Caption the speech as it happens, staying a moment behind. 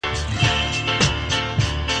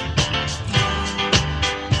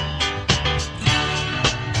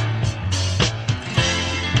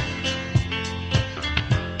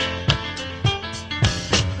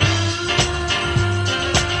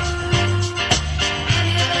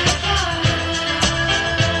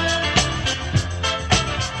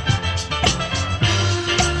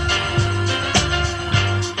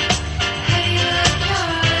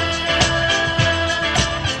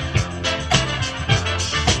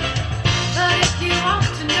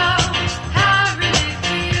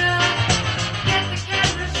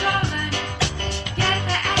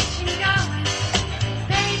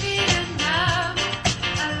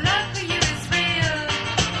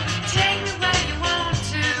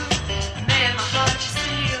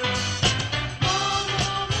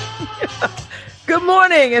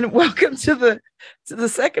morning and welcome to the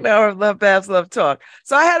second hour of LoveBabz Love Talk.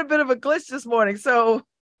 So I had a bit of a glitch this morning. So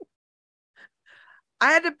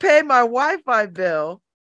I had to pay my Wi-Fi bill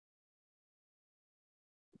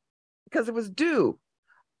because it was due.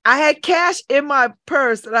 I had cash in my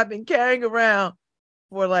purse that I've been carrying around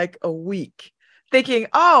for like a week, thinking,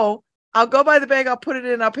 oh, I'll go by the bank, I'll put it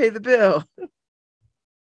in, I'll pay the bill.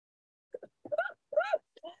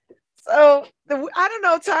 So I don't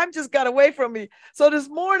know, time just got away from me. So this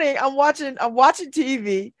morning I'm watching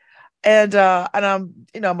TV, and I'm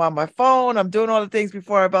I'm on my phone. I'm doing all the things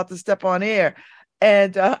before I'm about to step on air,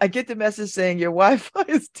 and I get the message saying your Wi-Fi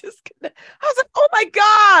is disconnected. I was like, oh my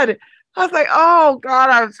god! I was like, oh god,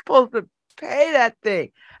 I was supposed to pay that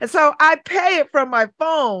thing, and so I pay it from my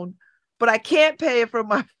phone, but I can't pay it from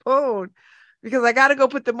my phone because I got to go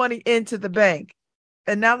put the money into the bank.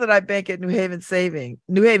 And now that I bank at New Haven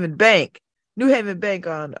Bank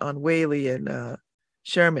on Whaley and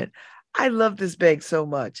Sherman, I love this bank so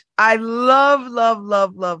much. I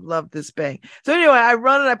love this bank. So anyway, I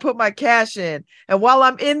run and I put my cash in, and while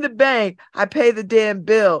I'm in the bank, I pay the damn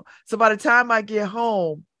bill. So by the time I get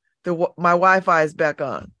home, my Wi-Fi is back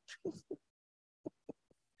on.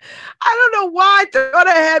 I don't know why. I thought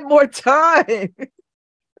I had more time.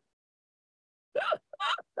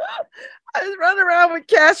 I just run around with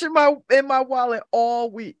cash in my wallet all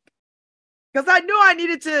week because I knew I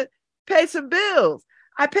needed to pay some bills.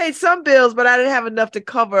 I paid some bills, but I didn't have enough to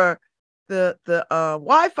cover the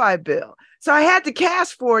Wi-Fi bill. So I had the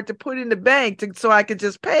cash for it to put in the bank so I could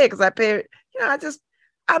just pay it because I pay it.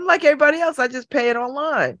 I'm like everybody else. I just pay it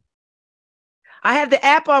online. I had the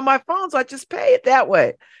app on my phone, so I just pay it that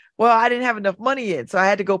way. Well, I didn't have enough money in, so I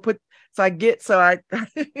had to go so I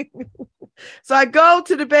so I go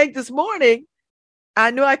to the bank this morning. I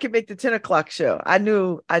knew I could make the 10 o'clock show. I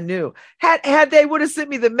knew. Had they would have sent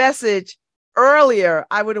me the message earlier,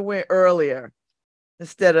 I would have went earlier and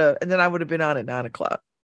then I would have been on at 9 o'clock.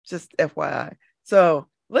 Just FYI. So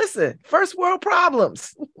listen, first world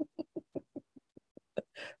problems.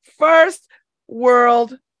 First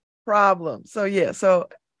world problems. So yeah, so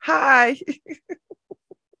hi.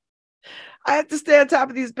 I have to stay on top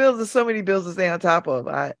of these bills. There's so many bills to stay on top of.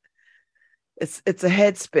 It's a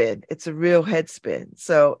head spin. It's a real head spin.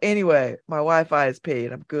 So anyway, my Wi-Fi is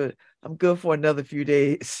paid. I'm good. I'm good for another few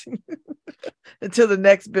days until the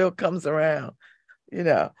next bill comes around.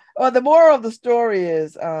 Well, the moral of the story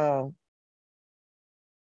is the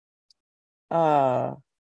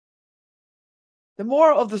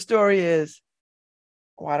moral of the story is,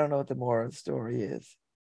 I don't know what the moral of the story is.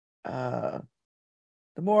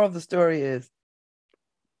 The moral of the story is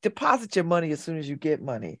deposit your money as soon as you get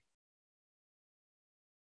money.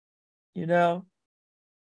 So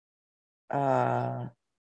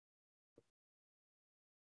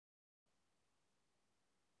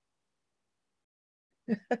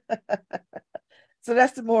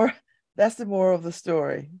that's the moral of the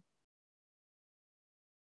story.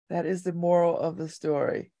 That is the moral of the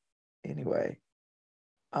story. Anyway,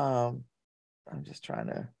 I'm just trying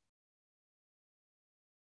to.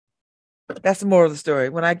 That's the moral of the story.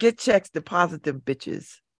 When I get checks, deposit them,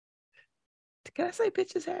 bitches. Can I say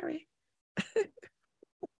bitches, Harry?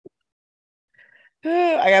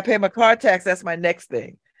 I gotta pay my car tax. That's my next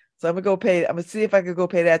thing. So I'm gonna see if I can go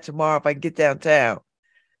pay that tomorrow if I can get downtown.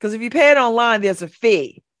 Because if you pay it online, there's a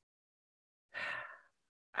fee.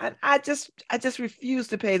 I just refuse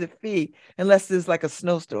to pay the fee unless there's like a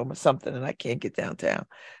snowstorm or something and I can't get downtown.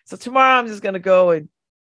 So tomorrow I'm just gonna go and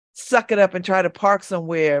suck it up and try to park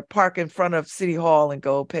somewhere, park in front of City Hall and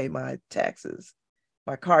go pay my taxes,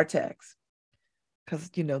 my car tax. Because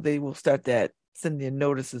they will start sending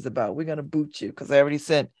notices about we're gonna boot you because I already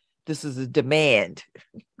sent this is a demand.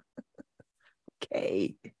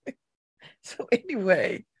 Okay. So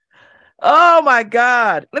anyway. Oh my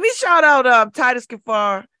God. Let me shout out Titus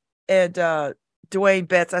Kaphar and Dwayne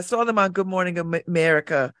Betts. I saw them on Good Morning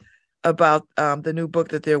America about the new book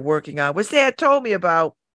that they're working on, which they had told me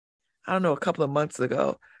about, I don't know, a couple of months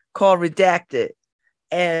ago, called Redacted.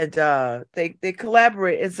 And they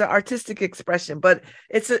collaborate. It's an artistic expression, but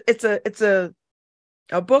it's a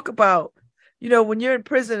book about, when you're in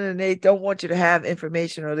prison and they don't want you to have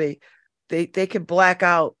information, or they can black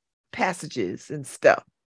out passages and stuff.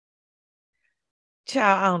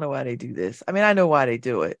 Child, I don't know why they do this. I mean, I know why they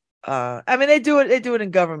do it. They do it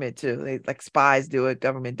in government too. They like spies do it,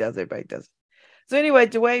 government does it, everybody does it. So anyway,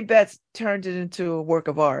 Dwayne Betts turned it into a work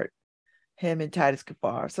of art, him and Titus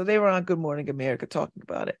Kaphar. So they were on Good Morning America talking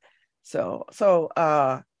about it. So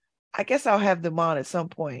I guess I'll have them on at some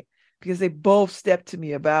point because they both stepped to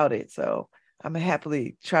me about it. So I'm gonna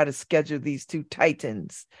happily try to schedule these two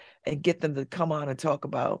titans and get them to come on and talk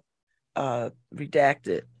about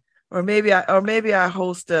Redacted, or maybe I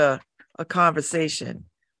host a conversation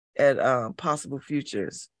at Possible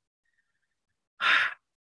Futures.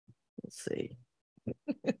 Let's see.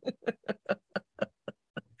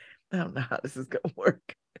 I don't know how this is gonna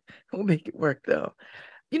work. We'll make it work though.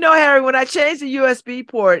 You know, Harry, when I changed the USB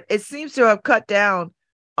port, it seems to have cut down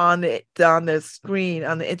on the screen,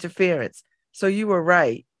 on the interference. So you were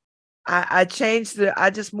right. I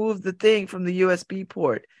just moved the thing from the USB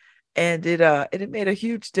port, and it made a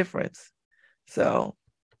huge difference. So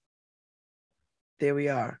there we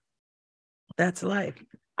are. That's life.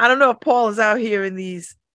 I don't know if Paul is out here in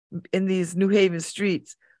these New Haven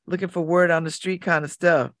streets looking for word on the street kind of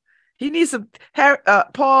stuff. He needs some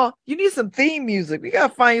Paul, you need some theme music. We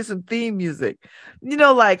gotta find you some theme music. You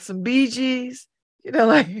know, like some Bee Gees, you know,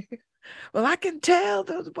 like well, I can tell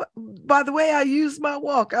by the way I use my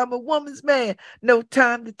walk. I'm a woman's man. No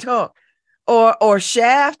time to talk. Or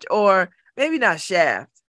Shaft, or maybe not Shaft.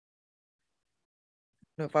 I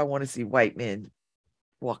don't know if I want to see white men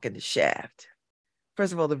walk in the Shaft.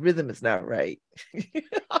 First of all, the rhythm is not right.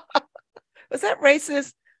 Was that racist?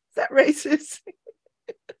 Is that racist?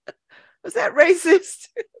 Was that racist?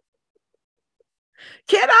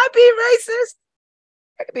 Can I be racist?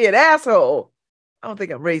 I can be an asshole. I don't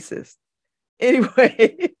think I'm racist.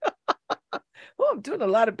 Anyway, oh, I'm doing a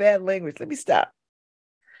lot of bad language. Let me stop.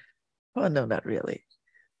 Oh, no, not really.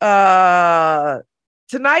 Tonight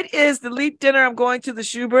is the Leap dinner. I'm going to the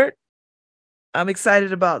Schubert. I'm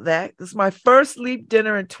excited about that. This is my first Leap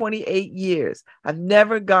dinner in 28 years. I've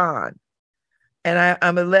never gone. And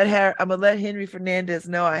I'm gonna let Henry Fernandez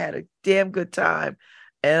know I had a damn good time,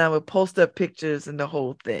 and I'm gonna post up pictures and the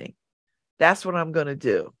whole thing. That's what I'm gonna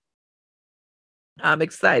do. I'm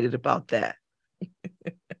excited about that.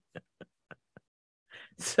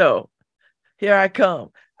 So here I come.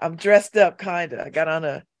 I'm dressed up, kinda. I got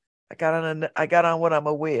on what I'm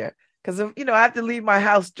gonna wear, because I have to leave my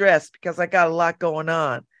house dressed because I got a lot going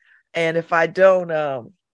on, and if I don't,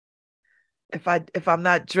 if I'm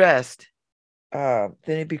not dressed, then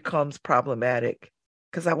it becomes problematic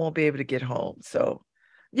because I won't be able to get home. So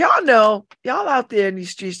y'all out there in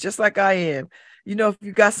these streets, just like I am, if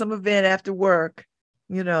you got some event after work,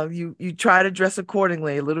 you try to dress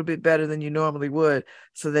accordingly a little bit better than you normally would,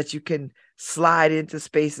 so that you can slide into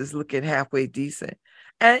spaces looking halfway decent.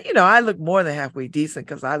 And, I look more than halfway decent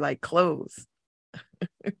because I like clothes.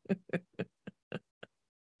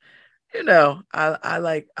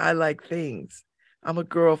 I like things. I'm a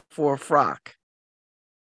girl for a frock.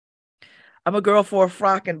 I'm a girl for a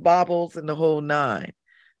frock and baubles and the whole nine.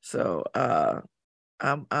 So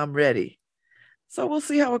I'm ready. So we'll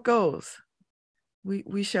see how it goes.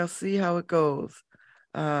 We shall see how it goes.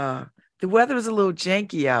 The weather is a little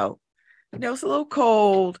janky out. It's a little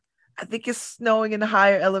cold. I think it's snowing in the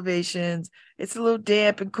higher elevations. It's a little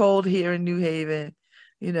damp and cold here in New Haven.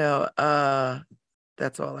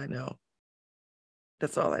 That's all I know.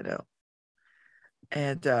 That's all I know.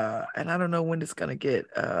 And I don't know when it's gonna get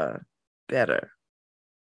better.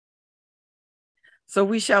 So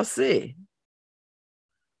we shall see.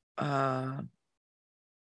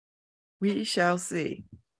 We shall see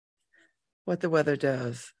what the weather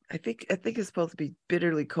does. I think it's supposed to be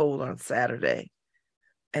bitterly cold on Saturday,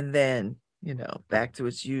 and then back to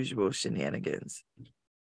its usual shenanigans.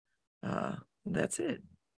 That's it.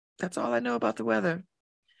 That's all I know about the weather.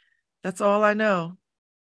 That's all I know.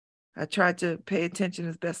 I tried to pay attention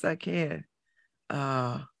as best I can.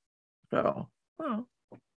 Well.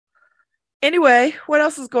 Anyway, what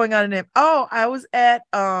else is going on in there? Oh, I was at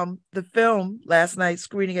the film last night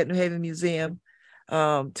screening at New Haven Museum.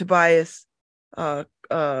 Tobias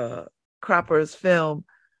Cropper's film,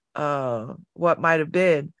 What Might Have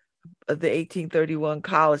Been, the 1831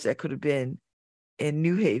 college that could have been in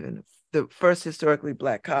New Haven, the first historically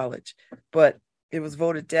Black college, but it was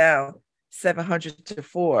voted down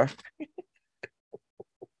 700-4.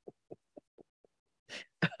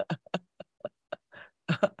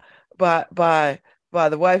 by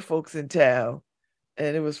the white folks in town,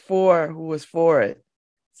 and it was 4 who was for it.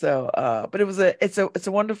 So but it's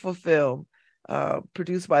a wonderful film,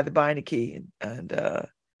 produced by the Beinecke and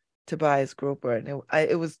Tobias Groper, and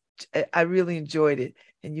I really enjoyed it,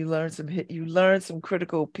 and you learn some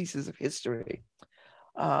critical pieces of history.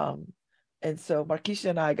 And so Markeisha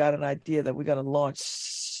and I got an idea that we're going to launch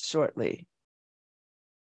shortly,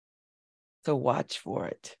 so watch for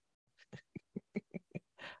it.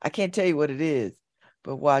 I can't tell you what it is,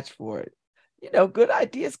 but watch for it. Good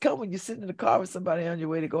ideas come when you're sitting in the car with somebody on your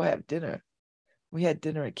way to go have dinner. We had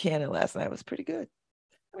dinner at Cannon last night. It was pretty good.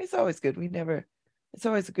 mean, it's always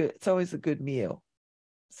good. It's always a good meal.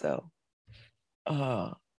 So,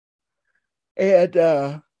 uh, and,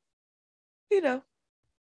 you know,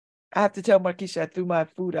 I have to tell Markeisha I threw my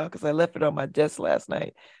food out because I left it on my desk last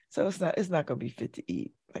night. So it's not going to be fit to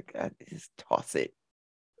eat. Like, I just toss it.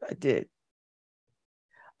 I did.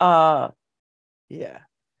 Uh, yeah.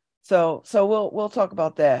 So we'll talk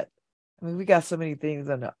about that. I mean, we got so many things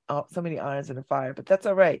on so many irons in the fire, but that's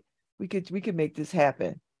all right. We could make this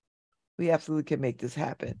happen. We absolutely can make this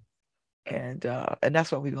happen. And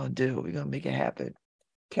that's what we're gonna do. We're gonna make it happen,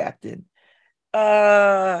 Captain.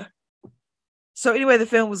 So anyway, the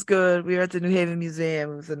film was good. We were at the New Haven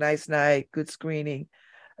Museum. It was a nice night, good screening.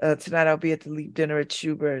 Tonight I'll be at the Leap Dinner at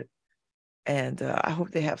Schubert, and I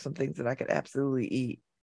hope they have some things that I could absolutely eat.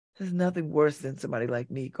 There's nothing worse than somebody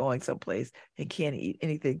like me going someplace and can't eat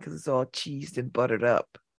anything because it's all cheesed and buttered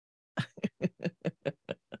up.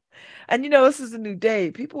 And this is a new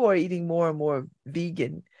day. People are eating more and more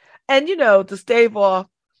vegan. And to stave off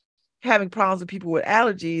having problems with people with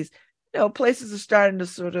allergies, places are starting to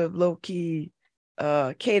sort of low-key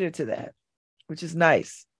cater to that, which is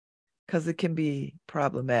nice because it can be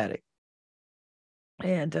problematic.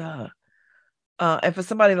 And for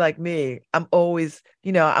somebody like me, I'm always,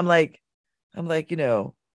 I'm like,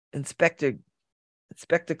 Inspector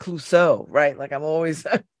Clouseau, right? Like I'm always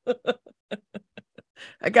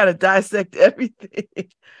I gotta dissect everything. I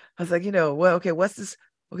was like, well, okay, what's this?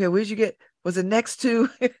 Okay, where'd you get? Was it next to?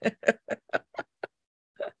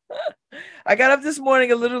 I got up this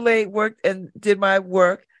morning a little late, worked and did my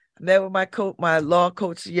work. I met with my law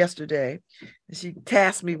coach yesterday, and she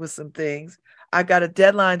tasked me with some things. I got a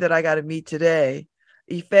deadline that I got to meet today.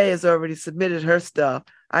 Ife has already submitted her stuff.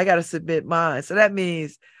 I got to submit mine. So that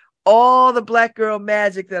means all the Black girl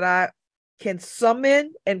magic that I can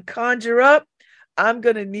summon and conjure up, I'm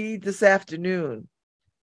going to need this afternoon.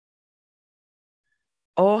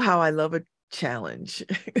 Oh, how I love a challenge.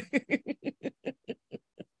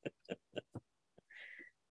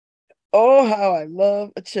 Oh, how I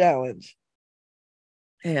love a challenge.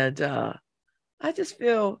 And I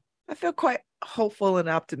feel quite hopeful and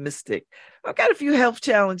optimistic. I've got a few health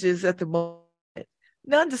challenges at the moment,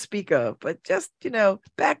 none to speak of, but just,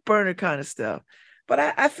 back burner kind of stuff.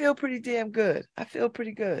 But I feel pretty damn good. I feel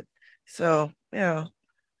pretty good. So,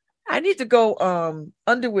 I need to go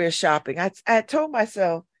underwear shopping. I told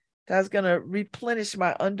myself that I was going to replenish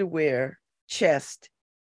my underwear chest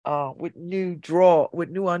with new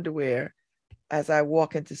underwear as I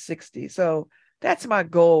walk into 60. So that's my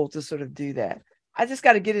goal, to sort of do that. I just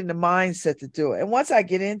got to get in the mindset to do it. And once I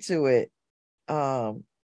get into it, I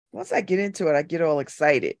get all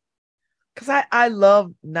excited because I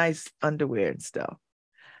love nice underwear and stuff.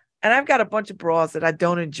 And I've got a bunch of bras that I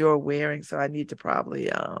don't enjoy wearing, so I need to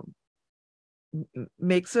probably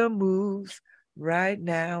make some moves right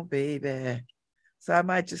now, baby. So I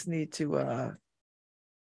might just need to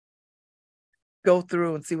go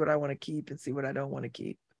through and see what I want to keep and see what I don't want to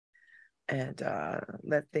keep, and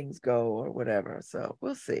let things go or whatever. So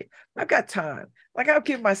we'll see. I've got time. Like I'll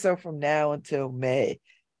give myself from now until May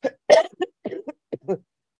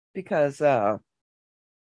because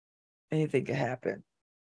anything can happen.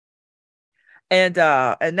 And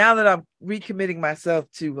now that I'm recommitting myself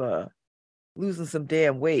to losing some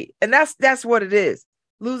damn weight, and that's what it is,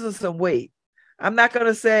 losing some weight. I'm not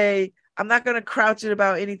gonna crouch it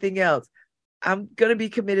about anything else. I'm gonna be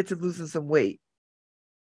committed to losing some weight.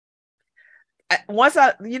 Once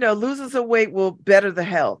losing some weight will better the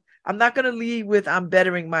health. I'm not going to lead with I'm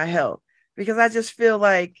bettering my health, because I just feel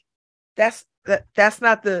like that's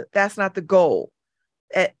not the goal.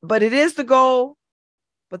 But it is the goal.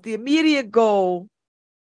 But the immediate goal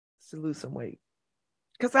is to lose some weight,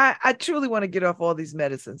 because I truly want to get off all these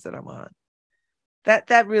medicines that I'm on.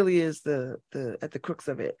 That really is the at the crux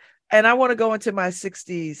of it. And I want to go into my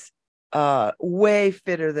 60s way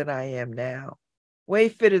fitter than I am now. Way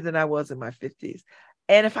fitter than I was in my 50s.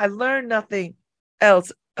 And if I learn nothing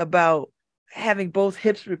else about having both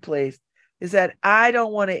hips replaced, is that I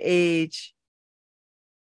don't want to age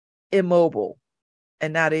immobile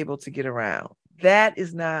and not able to get around. That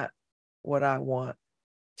is not what I want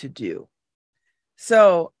to do.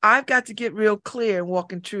 So I've got to get real clear and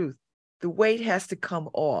walk in truth. The weight has to come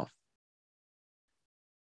off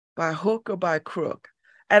by hook or by crook.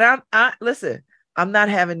 And listen, I'm not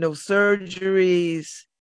having no surgeries.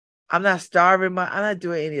 I'm not I'm not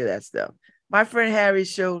doing any of that stuff. My friend Harry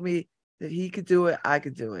showed me that he could do it. I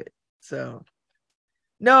could do it. So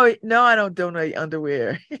no, I don't donate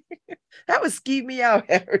underwear. That would skeeve me out,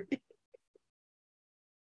 Harry.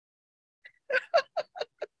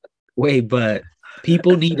 Wait, but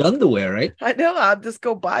People need underwear, right? I know. I'll just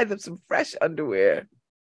go buy them some fresh underwear.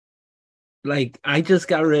 Like I just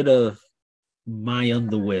got rid of my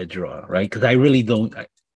underwear drawer, right? Because I really don't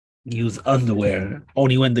use underwear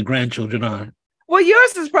only when the grandchildren are. Well,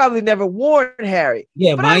 yours is probably never worn, Harry.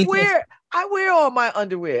 Yeah, But I wear all my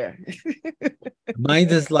underwear. mine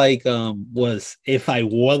just like was if I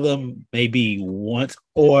wore them maybe once,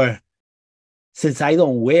 or since I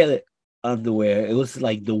don't wear underwear, it was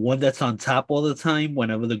like the one that's on top all the time.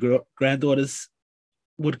 Whenever the granddaughters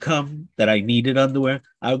would come that I needed underwear,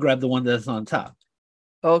 I would grab the one that's on top.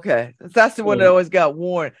 Okay, that's the one that So, always got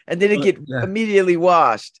worn, and then it get yeah, immediately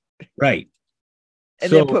washed right.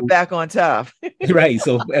 and then So put back on top. right,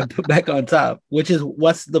 so and put back on top, which is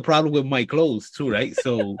what's the problem with my clothes too, right?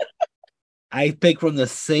 So I pick from the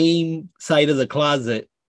same side of the closet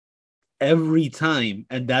every time,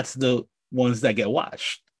 and that's the ones that get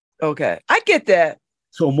washed. Okay, I get that.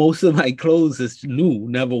 So most of my clothes is new,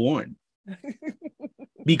 never worn.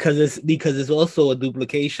 Because it's also a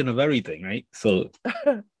duplication of everything, right? So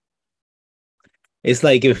it's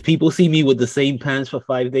like if people see me with the same pants for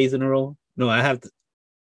 5 days in a row, no, I have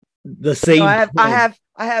the No, same pants.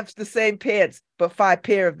 I have the same pants, but 5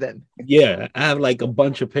 pair of them. Yeah, I have like a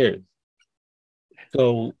bunch of pairs.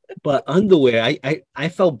 So, but underwear, I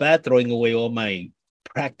felt bad throwing away all my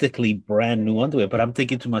practically brand new underwear, but I'm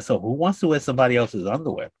thinking to myself, who wants to wear somebody else's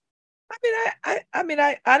underwear? I mean,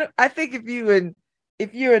 I think if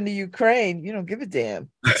you're in the Ukraine, you don't give a damn.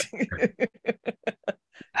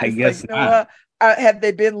 I It's like, guess not. have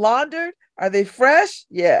they been laundered? Are they fresh?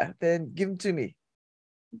 Yeah, then give them to me.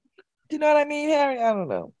 Do you know what I mean, Harry? I don't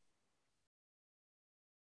know.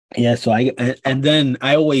 Yeah, so and then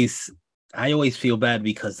I always feel bad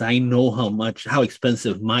because I know how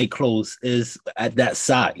expensive my clothes is at that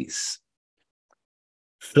size.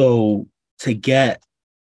 So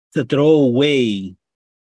to throw away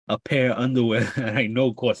a pair of underwear I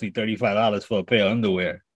know cost me $35 for a pair of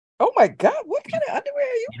underwear. Oh my God, what kind of underwear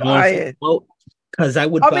are you You know what I'm saying? buying? Well, because I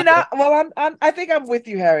would I buy mean, I think I'm with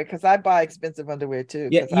you, Harry, because I buy expensive underwear too.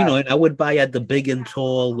 yeah, Because I, and I would buy at the big and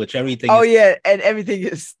tall, which everything oh is yeah, and everything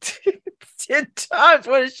is 10 times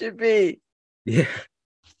what it should be. yeah.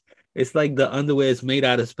 It's like the underwear is made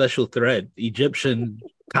out of special thread, Egyptian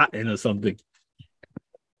cotton or something.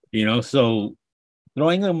 So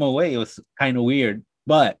throwing them away was kind of weird.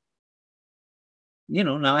 But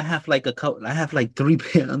now I have like three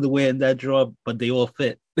pair of underwear in that drawer, but they all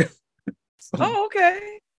fit. So, Oh,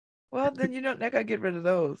 okay. Well, then you don't. I gotta get rid of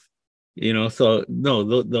those. so no,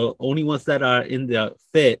 the only ones that are in the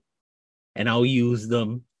fit, and I'll use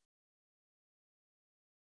them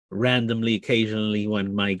randomly, occasionally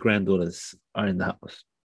when my granddaughters are in the house.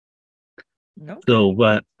 Okay. So,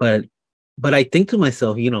 but I think to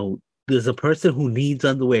myself, does a person who needs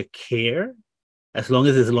underwear care as long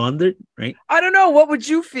as it's laundered, right? I don't know. What would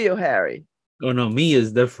you feel, Harry? Oh no, me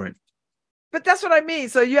is different. But that's what I mean.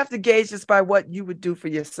 So you have to gauge this by what you would do for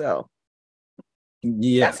yourself.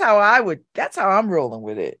 Yeah, That's how I'm rolling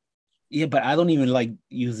with it. yeah, but I don't even like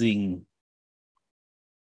using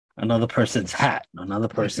another person's hat, another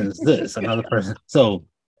person's this, another person. So,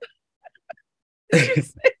 Did you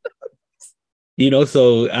say?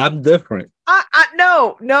 so I'm different.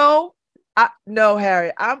 No, no, no,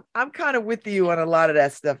 Harry. I'm kind of with you on a lot of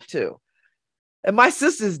that stuff too. And my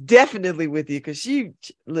sister's definitely with you because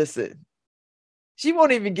listen, she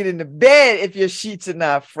won't even get into bed if your sheets are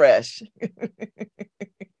not fresh.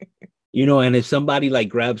 And if somebody like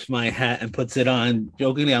grabs my hat and puts it on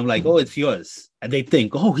jokingly, I'm like, oh, it's yours. And they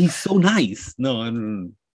think, oh, he's so nice. No,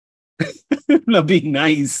 I'm not being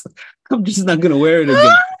nice. I'm just not gonna wear it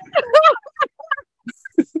again.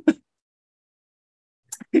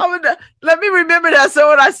 Let me remember that. So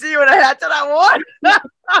when I see you in a hat that I want,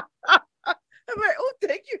 I'm like, oh,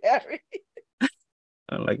 thank you, Harry.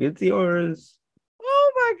 I'm like, it's yours.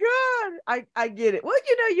 Oh my God. I get it. Well,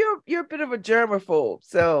 you're a bit of a germaphobe.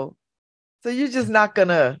 So you're just not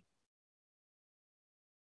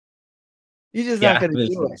Yeah, gonna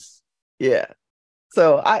do it. Yeah.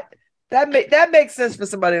 So that makes sense for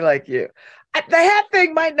somebody like you. The hat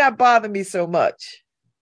thing might not bother me so much.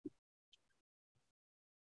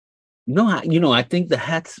 no, I think the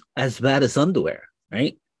hat's as bad as underwear,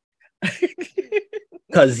 right?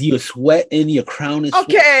 Because you're sweating, your crown is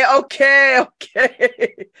sweating. Okay.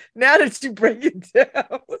 Now that you break it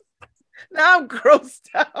down, now I'm grossed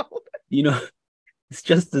out. It's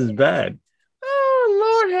just as bad.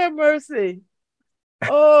 Oh Lord, have mercy.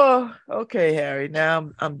 Oh, okay, Harry.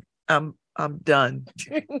 Now I'm done.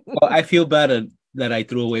 Well, I feel better that I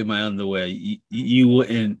threw away my underwear. You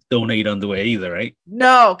wouldn't donate underwear either, right?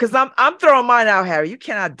 No, because I'm throwing mine out, Harry. You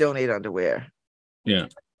cannot donate underwear. Yeah.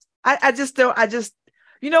 I just don't.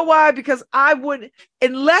 You know why? Because I would,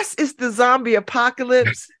 unless it's the zombie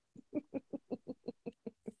apocalypse.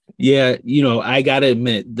 Yeah, I gotta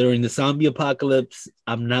admit, during the zombie apocalypse,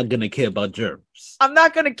 I'm not gonna care about germs. I'm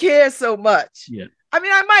not gonna care so much. Yeah. I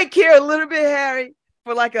mean, I might care a little bit, Harry,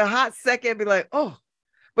 for like a hot second, be like, oh,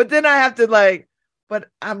 but then I have to like, but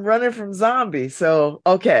I'm running from zombies, so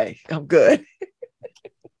okay, I'm good.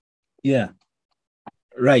 Yeah.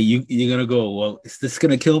 Right. You're gonna go, well, is this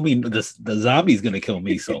gonna kill me? The zombie's gonna kill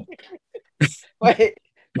me. So Wait,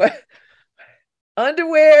 wait,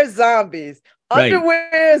 underwear zombies, right,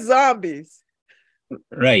 underwear zombies.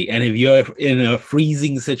 right. And if you're in a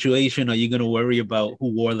freezing situation, are you gonna worry about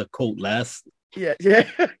who wore the coat last? Yeah, yeah.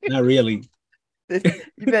 Not really.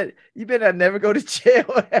 You better never go to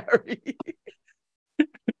jail, Harry.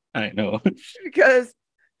 I know. Because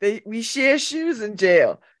we share shoes in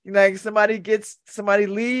jail. Like somebody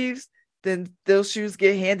leaves, then those shoes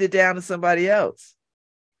get handed down to somebody else.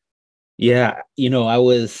 Yeah, I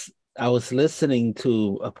was listening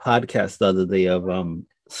to a podcast the other day of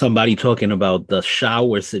somebody talking about the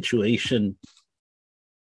shower situation.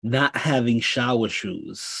 Not having shower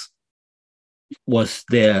shoes was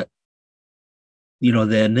their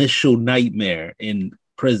initial nightmare in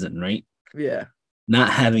prison, right? Yeah. Not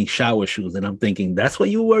having shower shoes. And I'm thinking that's what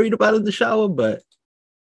you were worried about in the shower, but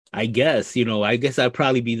I guess I'd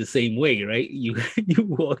probably be the same way, right? You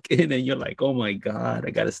walk in and you're like, oh my God,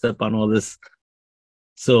 I gotta step on all this.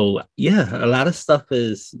 So yeah, a lot of stuff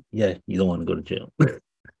is, yeah, you don't want to go to jail.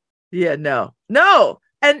 Yeah, no. No.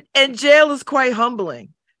 And jail is quite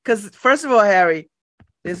humbling. Because first of all, Harry,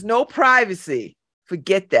 there's no privacy.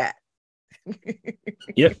 Forget that.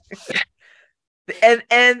 Yep.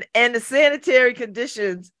 And the sanitary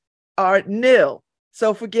conditions are nil.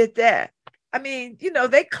 So forget that. I mean,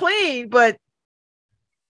 they clean, but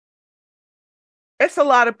it's a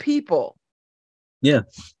lot of people. Yeah.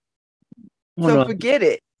 Well, So no, forget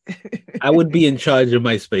it. I would be in charge of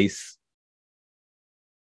my space.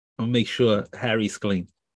 I'll make sure Harry's clean.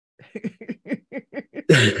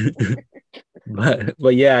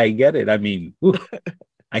 but yeah, I get it. I mean,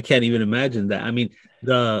 I can't even imagine that. I mean,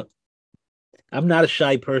 I'm not a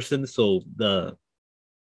shy person, so the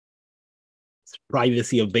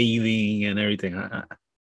privacy of bathing and everything.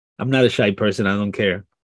 I'm not a shy person. I don't care.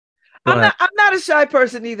 But I'm not a shy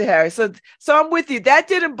person either, Harry. So I'm with you. That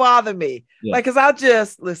didn't bother me. yeah, Like, cause I'll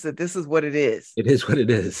just listen, this is what it is. it is what it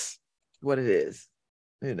is. What it is,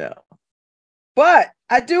 you know. But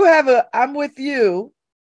I'm with you.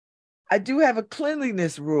 I do have a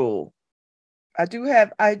cleanliness rule. I do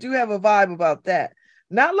have a vibe about that.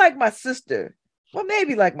 Not like my sister. Well,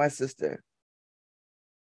 maybe like my sister,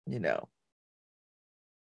 you know.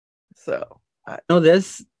 So No,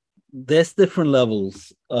 there's different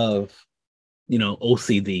levels of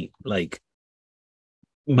OCD. Like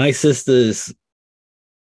my sister's,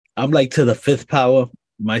 I'm like to the fifth power.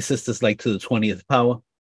 My sister's like to the 20th power.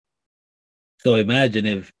 So imagine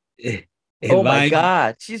if oh my I'm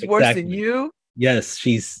God, she's worse than exactly, you. yes,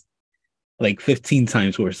 she's like 15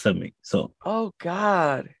 times worse than me. So Oh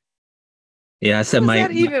God. yeah, I said How is my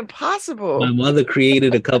that my, even my possible? mother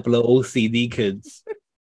created a couple of OCD kids.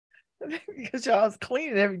 Because y'all was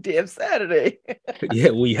cleaning every damn Saturday. Yeah,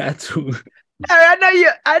 we had to.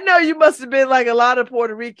 I know you must have been like a lot of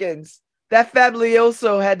Puerto Ricans. That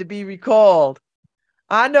fabuloso had to be recalled.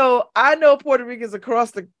 I know Puerto Ricans across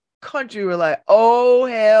the country were like, oh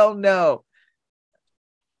hell no.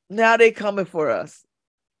 Now they coming for us.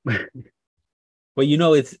 But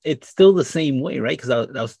it's still the same way, right? Because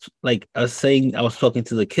I was talking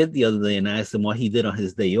to the kid the other day and I asked him what he did on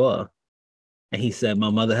his day off, and he said my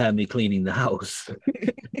mother had me cleaning the house.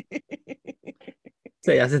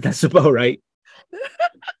 Say, I said that's about right.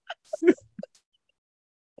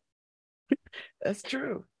 That's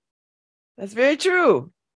true. That's very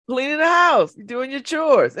true. Cleaning the house, doing your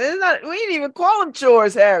chores. And it's not, we ain't even call them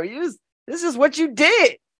chores, Harry. This is what you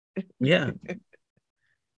did. Yeah,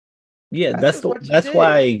 yeah. That's That's just the what you that's did.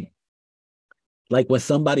 why, like when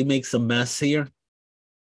somebody makes a mess here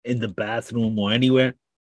in the bathroom or anywhere,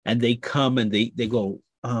 and they come and they go,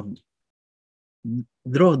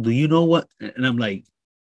 Dro, do you know what? And I'm like,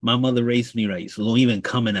 my mother raised me right, so don't even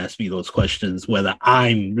come and ask me those questions whether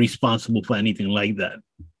I'm responsible for anything like that.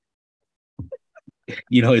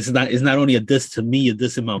 It's not only a diss to me, a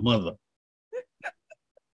diss to my mother.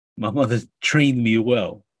 My mother trained me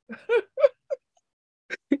well.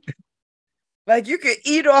 Like you could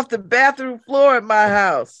eat off the bathroom floor at my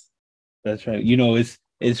house. That's right.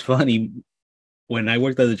 It's funny when I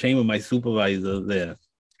worked at the chamber, my supervisor there,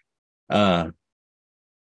 uh,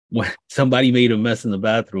 when somebody made a mess in the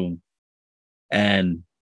bathroom, And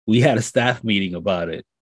we had a staff meeting about it,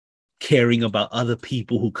 caring about other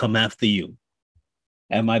people who come after you.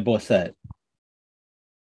 And my boss said,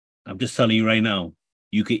 I'm just telling you right now,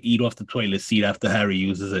 you can eat off the toilet seat after Harry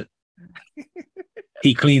uses it.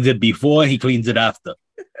 He cleans it before, he cleans it after.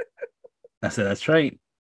 I said, that's right.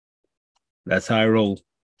 That's how I roll.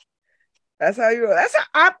 That's how you roll. That's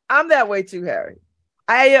how I'm that way too, Harry.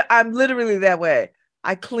 I'm literally that way.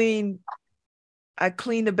 I clean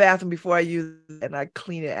the bathroom before I use it, and I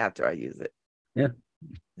clean it after I use it. Yeah.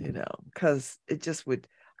 Because it just would,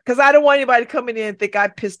 because I don't want anybody coming in and think I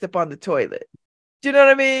pissed up on the toilet. Do you know what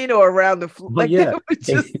I mean? Or around the floor. But yeah,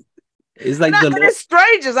 it's like and it's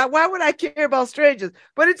strangers. Why would I care about strangers?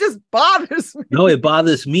 But it just bothers me. No, it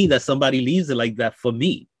bothers me that somebody leaves it like that for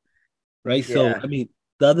me. Right. Yeah. So, I mean,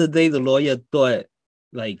 the other day, the lawyer thought,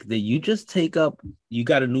 like, that you just take up, you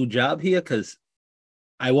got a new job here? Because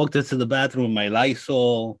I walked into the bathroom with my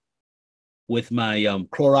Lysol, with my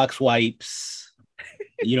Clorox wipes,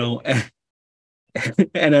 and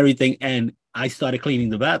everything. And I started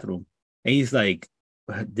cleaning the bathroom. And he's like,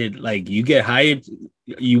 did you get hired?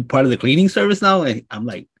 You part of the cleaning service now? And I'm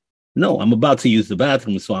like, no, I'm about to use the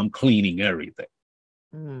bathroom, so I'm cleaning everything.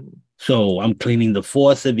 So I'm cleaning the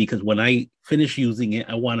faucet because when I finish using it,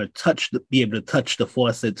 I want to be able to touch the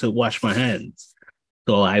faucet to wash my hands.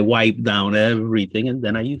 So I wipe down everything and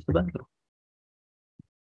then I use the bathroom.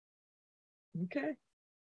 Okay.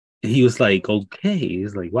 He was like, okay.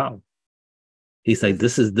 He's like, wow. He's like,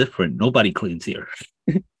 this is different. Nobody cleans here.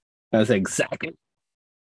 I was like, exactly.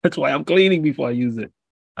 That's why I'm cleaning before I use it.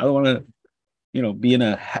 I don't want to, be in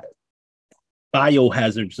a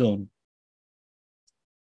biohazard zone.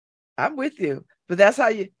 I'm with you. But that's how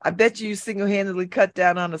I bet you single-handedly cut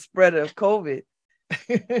down on the spread of COVID.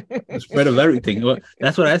 The spread of everything. Well,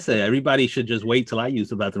 that's what I say. Everybody should just wait till I use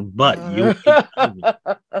the bathroom. But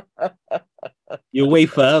you wait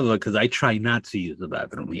forever because I try not to use the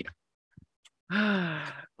bathroom here.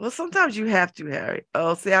 Well, sometimes you have to, Harry.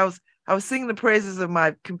 Oh, see, I was singing the praises of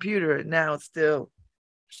my computer, and now it's still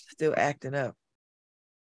acting up.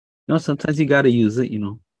 No, sometimes you got to use it,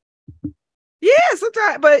 Yeah,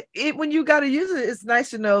 sometimes, but when you got to use it, it's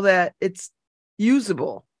nice to know that it's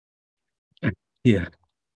usable. Yeah.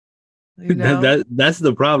 That's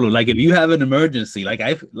the problem. Like if you have an emergency,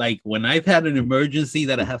 when I've had an emergency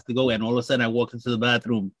that I have to go and all of a sudden I walk into the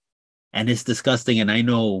bathroom and it's disgusting and I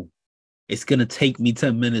know it's gonna take me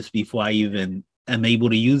 10 minutes before I even am able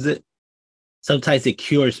to use it. Sometimes it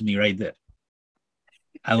cures me right there.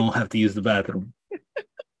 I don't have to use the bathroom.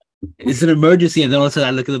 It's an emergency, and then all of a sudden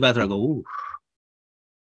I look at the bathroom, I go, ooh,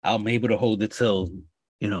 I'm able to hold it till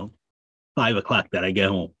 5 o'clock that I get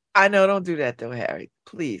home. I know, don't do that though, Harry.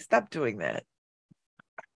 Please stop doing that.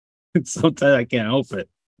 Sometimes I can't help it.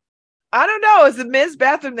 I don't know. Is the men's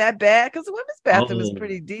bathroom that bad? Because the women's bathroom is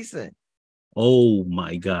pretty decent. Oh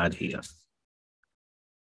my God, here.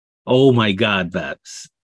 Oh my God, Babz.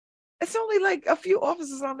 It's only like a few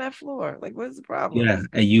offices on that floor. Like, what's the problem? Yeah,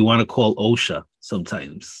 and you want to call OSHA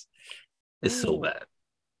sometimes. It's so bad.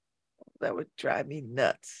 That would drive me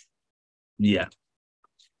nuts. Yeah.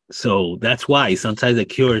 So that's why sometimes it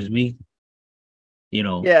cures me.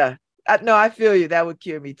 Yeah. No, I feel you. That would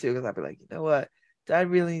cure me too. Because I'd be like, you know what? Do I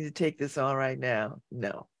really need to take this on right now?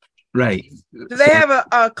 No. Right. Do they have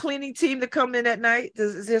a cleaning team to come in at night?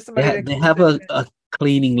 Is there somebody? They have a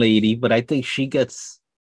cleaning lady, but I think she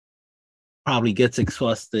probably gets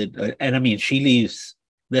exhausted. And I mean, she leaves.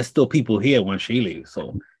 There's still people here when she leaves.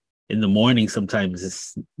 So in the morning, sometimes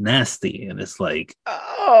it's nasty. And it's like,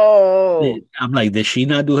 oh, I'm like, did she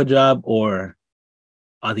not do her job? Or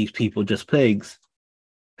are these people just pigs?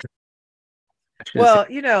 Well,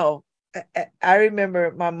 I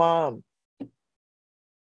remember my mom.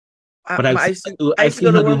 But I used to go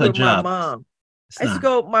to work with my mom.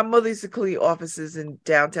 My mother used to clean offices in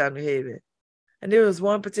downtown New Haven. And there was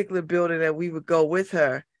one particular building that we would go with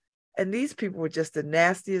her. And these people were just the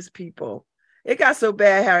nastiest people. It got so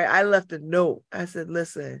bad, Harry, I left a note. I said,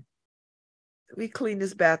 listen, we clean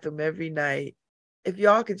this bathroom every night. If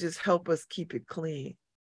y'all could just help us keep it clean.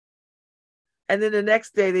 And then the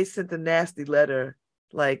next day they sent a nasty letter.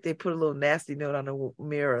 Like they put a little nasty note on the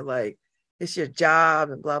mirror, like, it's your job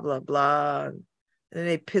and blah, blah, blah. And then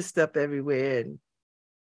they pissed up everywhere. And,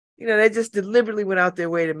 they just deliberately went out their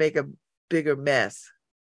way to make a bigger mess.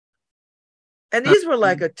 And these were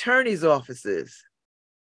like attorneys' offices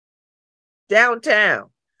downtown.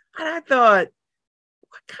 And I thought,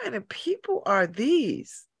 what kind of people are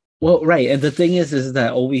these? Well, right. And the thing is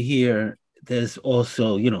that over here, there's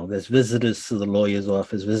also, there's visitors to the lawyer's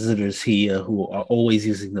office, visitors here who are always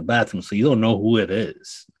using the bathroom. So you don't know who it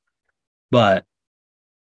is. But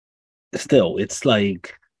still, it's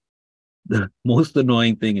like the most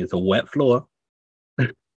annoying thing is a wet floor.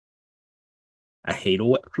 I hate a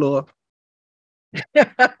wet floor.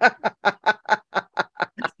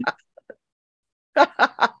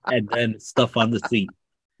 And then stuff on the seat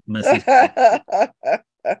messes.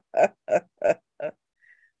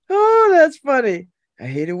 Oh, that's funny. I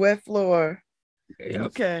hate a wet floor. Yep.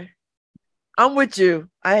 Okay. I'm with you.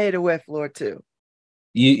 I hate a wet floor too.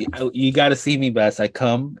 You got to see me, Babz. I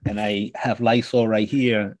come and I have Lysol right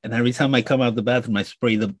here, and every time I come out the bathroom, I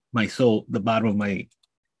spray the bottom of my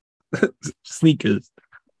sneakers.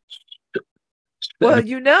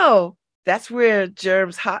 Well, that's where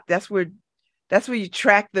germs hot. That's where you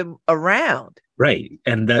track them around. Right,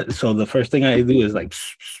 and that so the first thing I do is like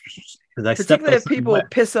because I stepped Particularly if outside people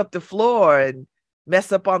wet. piss up the floor and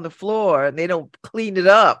mess up on the floor and they don't clean it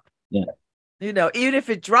up. Yeah, Even if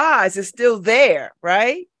it dries, it's still there,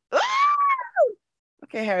 right?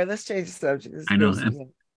 Okay, Harry, let's change the subject. Let's I go know.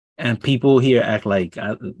 And people here act like,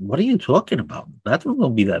 "What are you talking about? Bathroom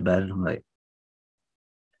won't be that bad." And I'm like,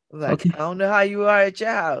 okay, I don't know how you are at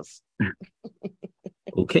your house.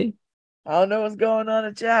 okay, I don't know what's going on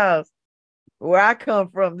at your house. Where I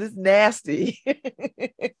come from, this nasty.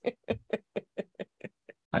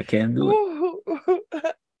 I can't do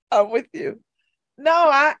it. I'm with you. No,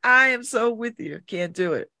 I am so with you. Can't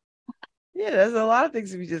do it. Yeah, there's a lot of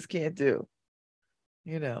things we just can't do.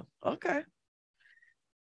 Okay.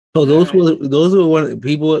 So All right. those were when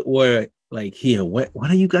people were like, "Here, when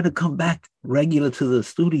are you gonna come back regular to the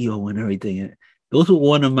studio and everything?" And those were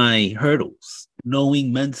one of my hurdles,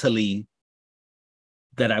 knowing mentally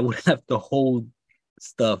that I would have to hold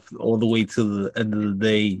stuff all the way to the end of the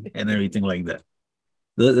day and everything like that.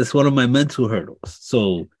 That's one of my mental hurdles.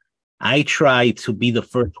 So I try to be the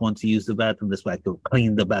first one to use the bathroom. This way I can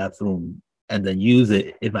clean the bathroom and then use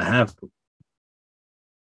it if I have to.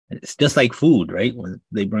 It's just like food, right? When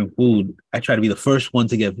they bring food, I try to be the first one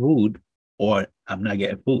to get food, or I'm not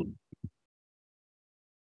getting food.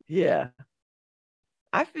 Yeah,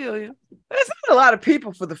 I feel you. There's not a lot of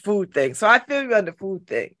people for the food thing. So I feel you on the food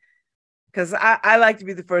thing. Because I like to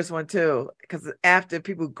be the first one too. Because after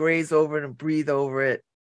people graze over it and breathe over it,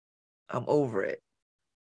 I'm over it.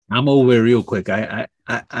 I'm over it real quick. I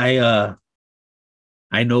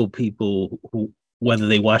know people who whether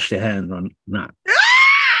they wash their hands or not.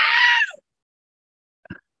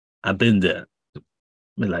 I've been there.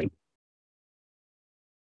 Be like,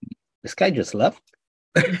 this guy just left.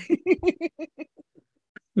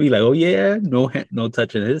 Be like, oh yeah, no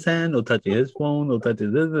touching his hand, no touching his phone, no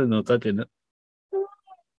touching this, no touching it.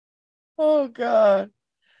 Oh God.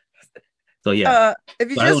 So yeah, If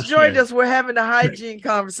you so I don't just joined share. us, we're having a hygiene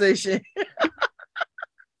conversation.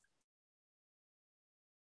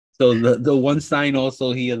 So the one sign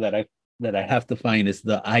also here that I have to find is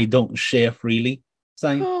the I don't share freely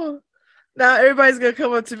sign. Now everybody's gonna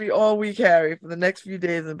come up to me all week, Harry, for the next few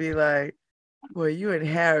days and be like, "Boy, you and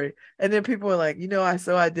Harry," and then people are like, I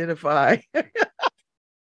so identify.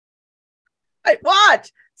 Like,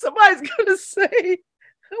 watch, somebody's gonna say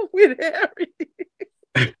I'm with Harry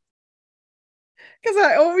because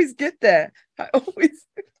I always get that. I always,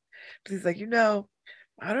 he's like,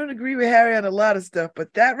 I don't agree with Harry on a lot of stuff,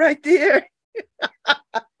 but that right there.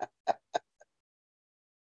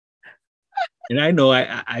 And I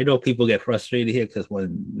know people get frustrated here because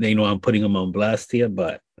when they know I'm putting them on blast here,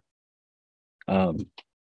 but um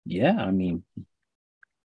yeah, I mean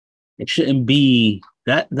it shouldn't be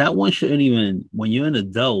that one shouldn't even when you're an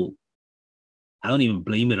adult, I don't even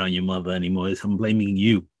blame it on your mother anymore. I'm blaming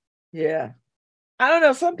you. Yeah, I don't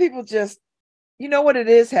know. Some people just, you know what it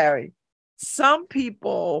is, Harry. Some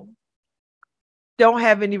people don't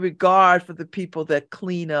have any regard for the people that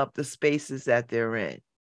clean up the spaces that they're in.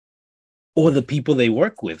 Or the people they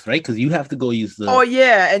work with, right? Because you have to go use Oh the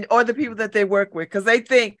yeah, and or the people that they work with, because they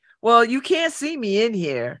think, well, you can't see me in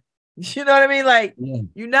here. You know what I mean? Like yeah.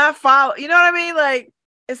 you're not follow. You know what I mean? Like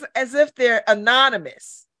it's as if they're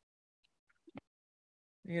anonymous.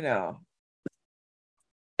 You know,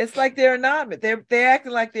 it's like they're anonymous. They're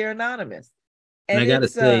acting like they're anonymous, And and I gotta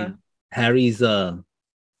it's say, Harry's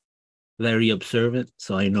very observant,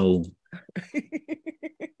 so I know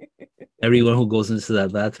everyone who goes into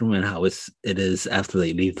that bathroom and how it is after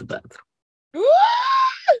they leave the bathroom.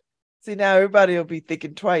 See, now everybody will be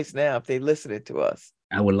thinking twice now if they listening to us.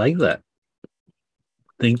 I would like that.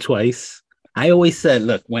 Think twice. I always said,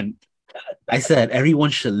 look, when I said everyone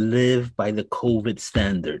should live by the COVID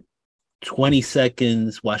standard 20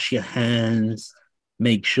 seconds, wash your hands,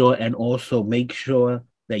 make sure, and also make sure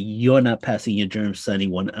that you're not passing your germs to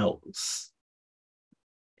anyone else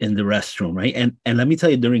in the restroom, right? And let me tell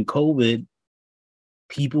you, during COVID,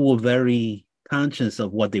 people were very conscious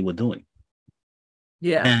of what they were doing.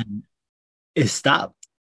 Yeah. And it stopped.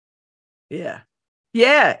 Yeah.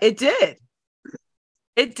 Yeah, it did.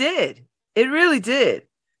 It did. It really did.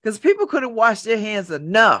 Because people couldn't wash their hands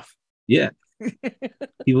enough. Yeah.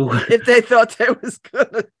 People if they thought they was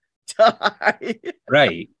gonna die.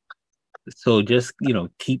 right. So just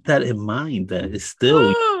keep that in mind that it's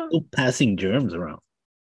still passing germs around.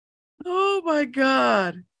 Oh my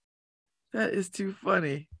God. That is too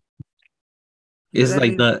funny. It's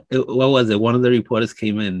like what was it? One of the reporters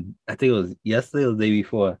came in, I think it was yesterday or the day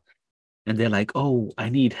before, and they're like, "Oh, I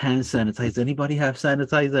need hand sanitizer. Anybody have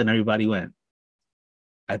sanitizer?" And everybody went,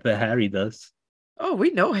 "I bet Harry does." Oh,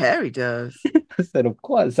 we know Harry does. I said, "Of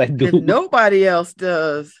course I do." And nobody else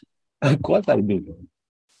does. Of course I do.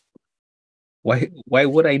 Why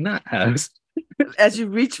would I not have? As you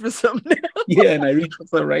reach for something else. Yeah, and I reach for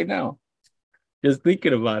some right now. Just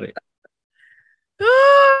thinking about it.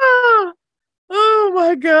 Oh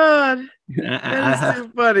my God. I have,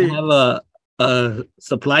 too funny. I have a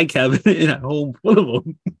supply cabinet at home full of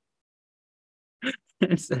them.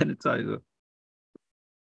 And sanitizer.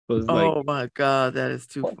 Oh my God, that is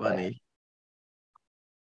too funny.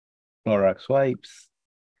 Clorox wipes,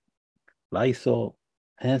 Lysol,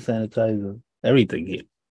 hand sanitizer, everything here.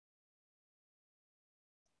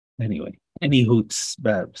 Anyway, any hoots,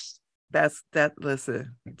 Babz.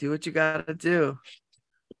 Listen, do what you gotta do.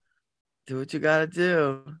 Do what you gotta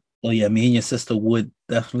do. Oh yeah, me and your sister would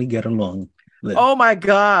definitely get along. Oh my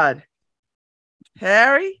God.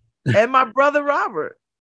 Harry and my brother Robert.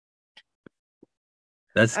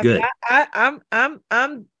 That's good. I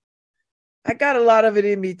got a lot of it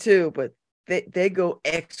in me too, but they go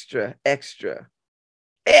extra.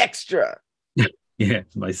 Yeah,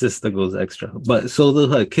 my sister goes extra. But so do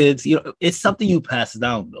her kids, it's something you pass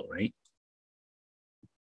down though, right?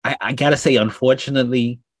 I gotta say,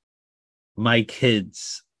 unfortunately, my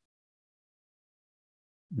kids,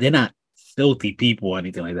 they're not filthy people or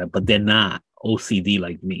anything like that, but they're not OCD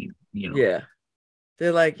like me, Yeah.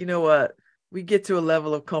 They're like, you know what? We get to a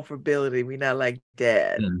level of comfortability. We're not like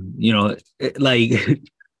dad. Like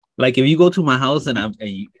like if you go to my house and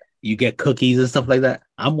you get cookies and stuff like that,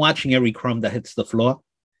 I'm watching every crumb that hits the floor.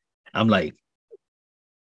 I'm like,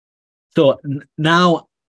 so now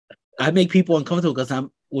I make people uncomfortable because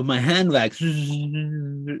I'm with my hand wax.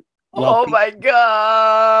 Oh my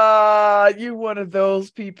God, you one of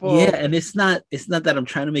those people. Yeah, and it's not that I'm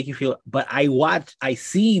trying to make you feel, but I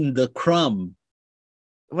seen the crumb.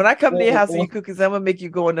 When I come to your house and eat cookies, I'm gonna make you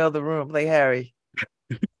go in the other room. Like, Harry,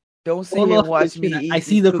 don't sit here and watch me eat. I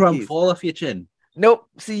see the crumb fall off your chin. Nope.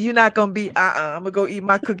 See, you're not gonna be. I'm gonna go eat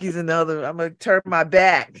my cookies in the other. I'm gonna turn my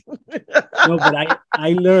back. No, but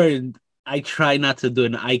I learned. I try not to do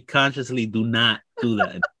it. I consciously do not do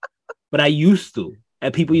that. But I used to,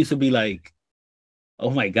 and people used to be like, "Oh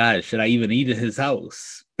my God, should I even eat in his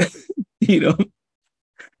house?"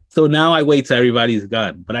 So now I wait till everybody's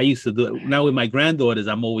gone. But I used to do it. Now with my granddaughters,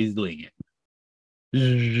 I'm always doing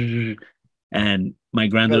it. And my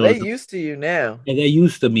granddaughters, they used to you now. Yeah, they're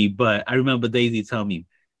used to me. But I remember Daisy telling me,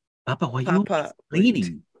 "Papa, why you always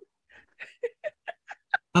cleaning?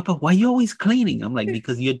 Papa, why you always cleaning?" I'm like,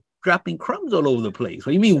 "Because you're dropping crumbs all over the place."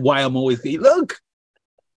 What do you mean? Why I'm always cleaning?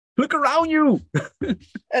 Look around you.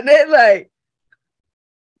 And they're like,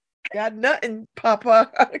 "Got nothing,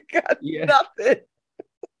 Papa. I got nothing."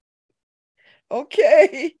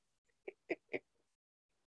 Okay.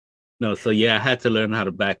 No, so yeah, I had to learn how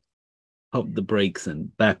to pump the brakes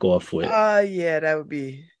and back off with. Yeah, that would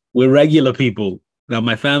be. We're regular people. Now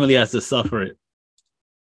my family has to suffer it.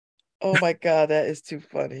 Oh my God, that is too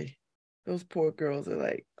funny. Those poor girls are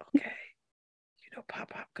like, okay,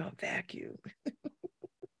 Pop gonna vacuum.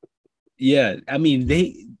 Yeah, I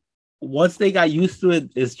mean, once they got used to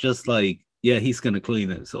it, it's just like, yeah, he's gonna clean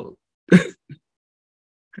it. So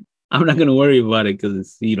I'm not gonna worry about it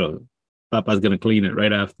because Papa's gonna clean it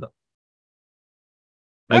right after.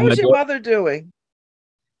 Like, how's your mother doing?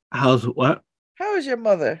 How's what? How is your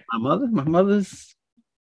mother? My mother's.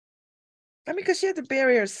 I mean, because she had to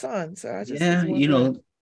bury her son, so I just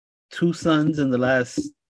 2 sons in the last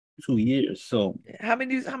 2 years. So how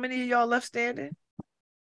many of y'all left standing?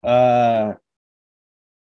 2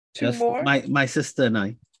 more. My sister and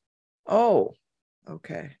I. Oh,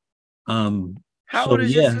 okay. How old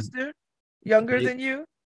is your sister? Younger than you?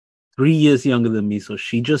 3 years younger than me. So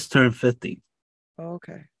she just turned 50. Oh,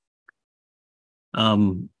 okay.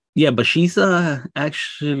 Yeah, but she's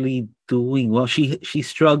actually doing well. She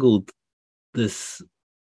struggled this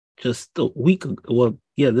just a week ago. Well,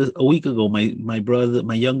 yeah, a week ago. My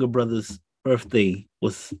younger brother's birthday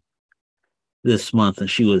was this month, and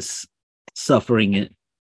she was suffering it.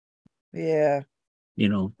 Yeah. You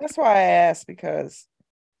know. That's why I asked, because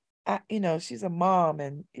she's a mom,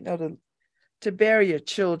 and to bury your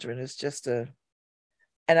children is just and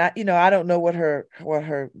I don't know what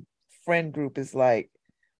her friend group is like,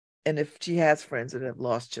 and if she has friends that have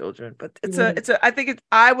lost children, but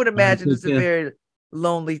I would imagine it's a very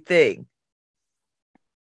lonely thing.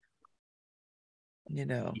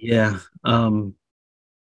 Yeah.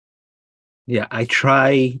 Yeah, I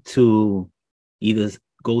try to either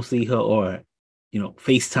go see her or,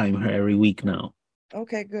 FaceTime her every week now.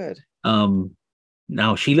 Okay, good.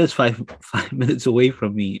 Now she lives five minutes away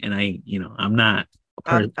from me, and I'm not a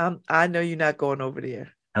person. I know you're not going over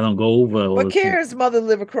there. I don't go over. But Karen's mother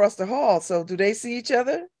live across the hall, so do they see each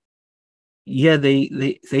other? Yeah,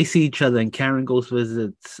 they see each other, and Karen goes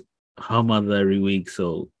visits her mother every week.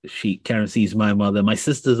 So Karen sees my mother. My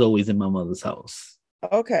sister's always in my mother's house.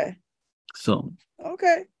 Okay. So.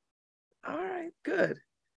 Okay. All right. Good.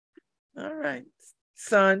 All right,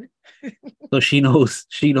 son. So she knows.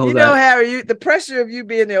 That. Harry, the pressure of you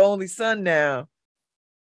being the only son now,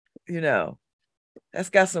 that's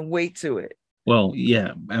got some weight to it. Well,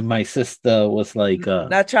 yeah, and my sister was like,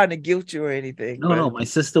 not trying to guilt you or anything. No, my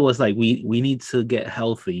sister was like, we need to get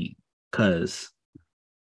healthy because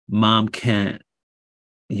mom can't,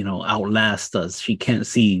 outlast us. She can't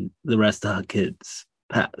see the rest of her kids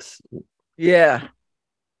pass. Yeah.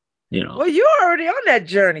 Well, you're already on that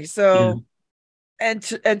journey, so and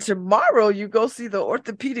tomorrow you go see the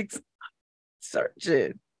orthopedic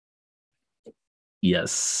surgeon.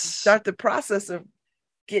 Yes. Start the process of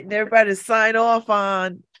getting everybody to sign off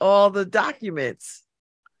on all the documents,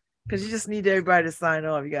 because you just need everybody to sign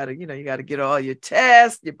off. You gotta get all your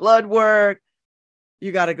tests, your blood work.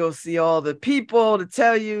 You got to go see all the people to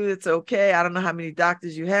tell you it's okay. I don't know how many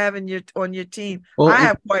doctors you have on your team. Well, I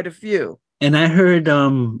have quite a few. And I heard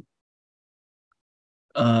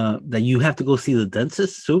that you have to go see the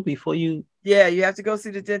dentist too before you. Yeah, you have to go see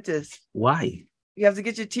the dentist. Why? You have to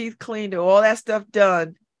get your teeth cleaned or all that stuff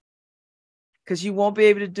done, because you won't be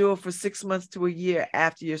able to do it for 6 months to a year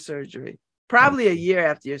after your surgery. Probably a year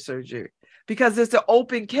after your surgery, because it's an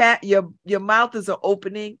open your mouth is an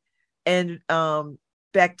opening, and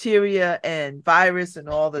bacteria and virus and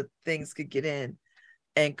all the things could get in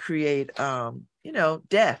and create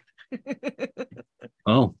death.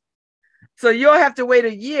 Oh. So you'll have to wait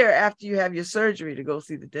a year after you have your surgery to go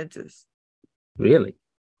see the dentist. Really?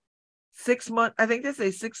 6 months. I think they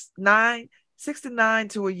say 6 to 9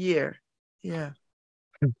 to a year. Yeah.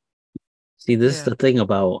 See, this is the thing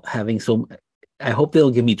about having I hope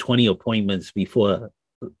they'll give me 20 appointments before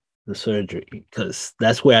the surgery, because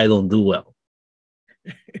that's where I don't do well.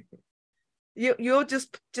 You'll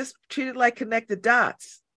just treat it like connect the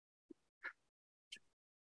dots.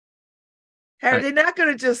 Harry, they're not going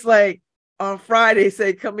to just like on Friday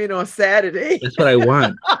say come in on Saturday. That's what I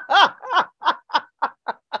want.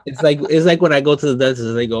 It's like when I go to the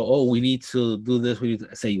dentist, they go, "Oh, we need to do this." We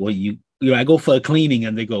say, "Well, I go for a cleaning,"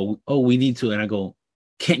 and they go, "Oh, we need to," and I go,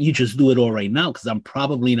 "Can't you just do it all right now? Because I'm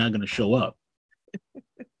probably not going to show up."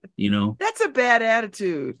 That's a bad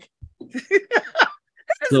attitude.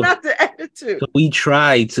 That's not the attitude. So we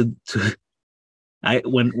try to.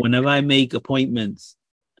 Whenever I make appointments,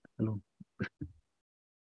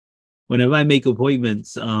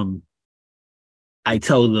 I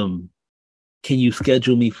tell them, can you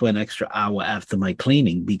schedule me for an extra hour after my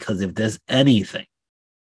cleaning? Because if there's anything,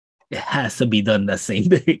 it has to be done that same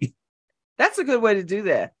day. That's a good way to do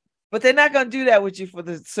that. But they're not going to do that with you for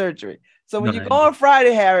the surgery. So when you go on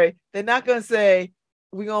Friday, Harry, they're not going to say,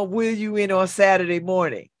 we're going to wheel you in on Saturday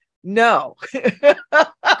morning. No.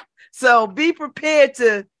 So be prepared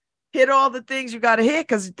to hit all the things you got to hit,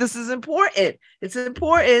 because this is important. It's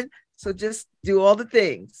important. So just do all the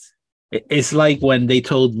things. It's like when they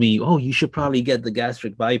told me, "Oh, you should probably get the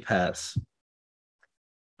gastric bypass."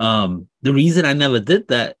 The reason I never did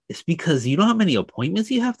that is because you know how many appointments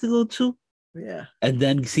you have to go to? Yeah. And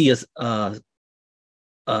then see us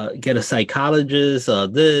get a psychologist or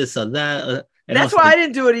this or that. That's why I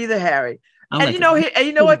didn't do it either, Harry. And you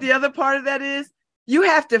know what the other part of that is? You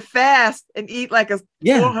have to fast and eat like a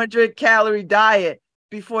 400 calorie diet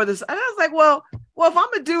before this. And I was like, well, if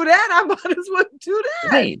I'm gonna do that, I might as well do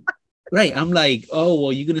that. Right. I'm like, oh,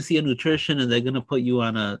 well, you're gonna see a nutrition and they're gonna put you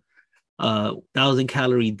on a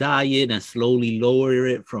 1,000-calorie diet and slowly lower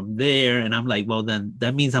it from there. And I'm like, well, then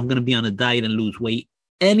that means I'm gonna be on a diet and lose weight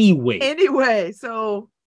anyway. So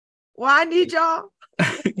I need y'all.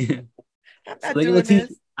 Yeah.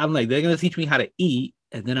 I'm like, they're gonna teach me how to eat,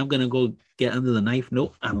 and then I'm gonna go get under the knife.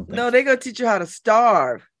 Nope, I don't think no, they're gonna teach you how to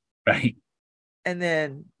starve. Right. And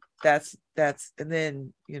then that's and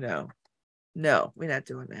then no, we're not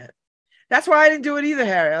doing that. That's why I didn't do it either,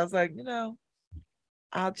 Harry. I was like,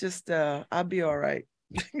 I'll be all right.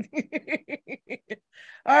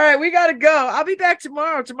 All right, we gotta go. I'll be back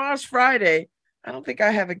tomorrow. Tomorrow's Friday. I don't think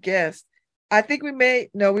I have a guest. I think we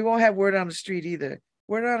won't have Word on the Street either.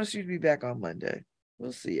 Word on the Street will be back on Monday.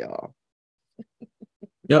 We'll see y'all.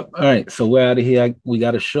 Yep. All right. So we're out of here. We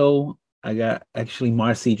got a show. I got actually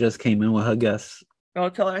Marcy just came in with her guests. Oh,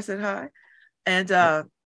 tell her I said hi. And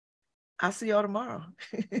I'll see y'all tomorrow.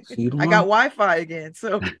 See you tomorrow. I got Wi-Fi again.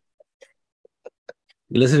 So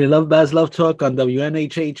you listen to LoveBabz Love Talk on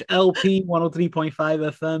WNHH LP 103.5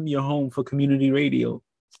 FM, your home for community radio.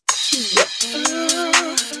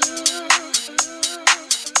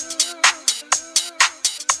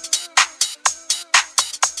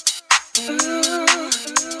 Yep.